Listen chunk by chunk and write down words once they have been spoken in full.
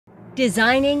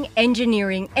Designing,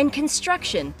 engineering, and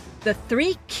construction, the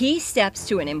three key steps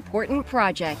to an important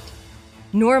project.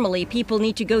 Normally, people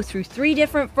need to go through 3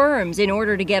 different firms in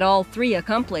order to get all 3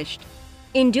 accomplished.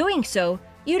 In doing so,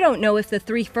 you don't know if the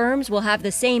 3 firms will have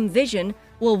the same vision,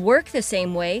 will work the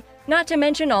same way, not to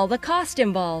mention all the cost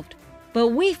involved. But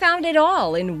we found it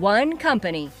all in one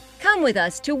company. Come with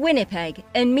us to Winnipeg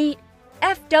and meet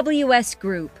FWS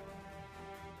Group.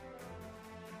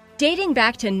 Dating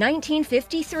back to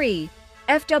 1953,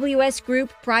 FWS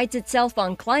Group prides itself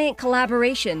on client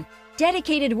collaboration,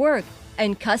 dedicated work,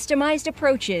 and customized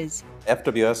approaches.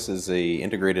 FWS is an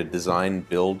integrated design,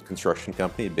 build, construction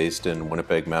company based in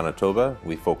Winnipeg, Manitoba.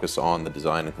 We focus on the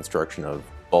design and construction of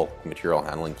bulk material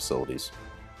handling facilities.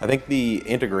 I think the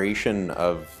integration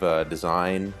of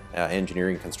design,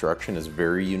 engineering, construction is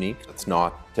very unique. It's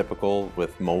not typical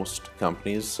with most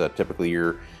companies. Typically,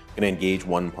 you're going to engage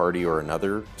one party or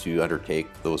another to undertake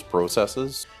those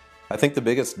processes. I think the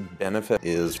biggest benefit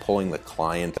is pulling the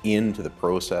client into the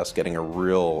process, getting a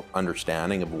real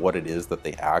understanding of what it is that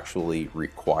they actually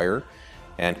require,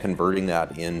 and converting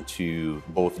that into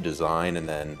both design and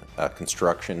then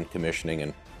construction, commissioning,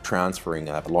 and transferring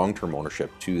that long-term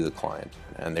ownership to the client.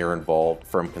 And they're involved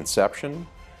from conception,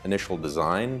 initial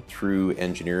design, through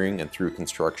engineering and through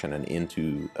construction and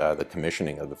into the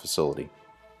commissioning of the facility.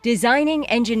 Designing,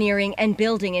 engineering, and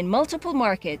building in multiple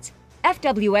markets,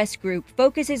 FWS Group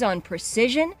focuses on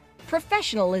precision,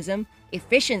 professionalism,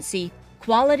 efficiency,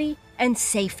 quality, and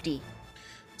safety.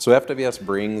 So FWS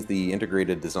brings the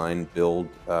integrated design build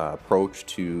approach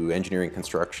to engineering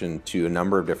construction to a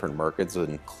number of different markets,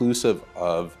 inclusive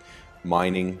of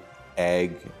mining,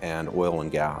 ag, and oil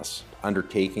and gas.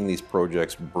 Undertaking these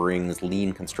projects brings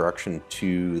lean construction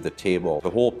to the table.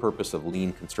 The whole purpose of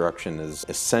lean construction is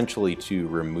essentially to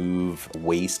remove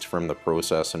waste from the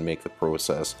process and make the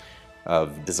process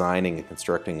of designing and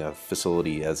constructing a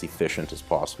facility as efficient as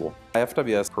possible.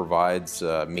 FWS provides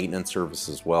maintenance services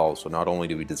as well, so not only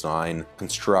do we design,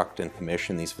 construct, and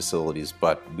commission these facilities,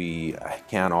 but we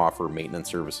can offer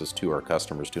maintenance services to our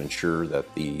customers to ensure that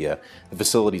the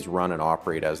facilities run and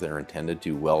operate as they're intended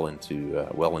to well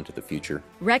into the future.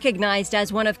 Recognized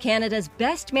as one of Canada's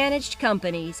best managed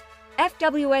companies,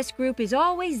 FWS Group is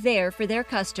always there for their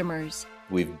customers.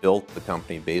 We've built the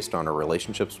company based on our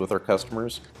relationships with our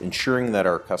customers. Ensuring that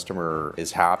our customer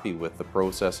is happy with the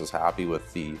process, is happy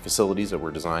with the facilities that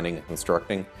we're designing and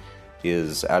constructing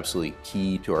is absolutely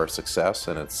key to our success,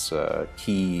 and it's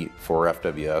key for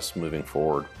FWS moving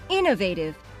forward.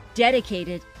 Innovative,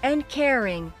 dedicated, and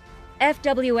caring.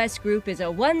 FWS Group is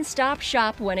a one-stop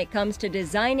shop when it comes to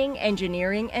designing,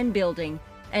 engineering, and building,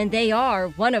 and they are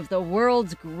one of the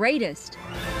world's greatest.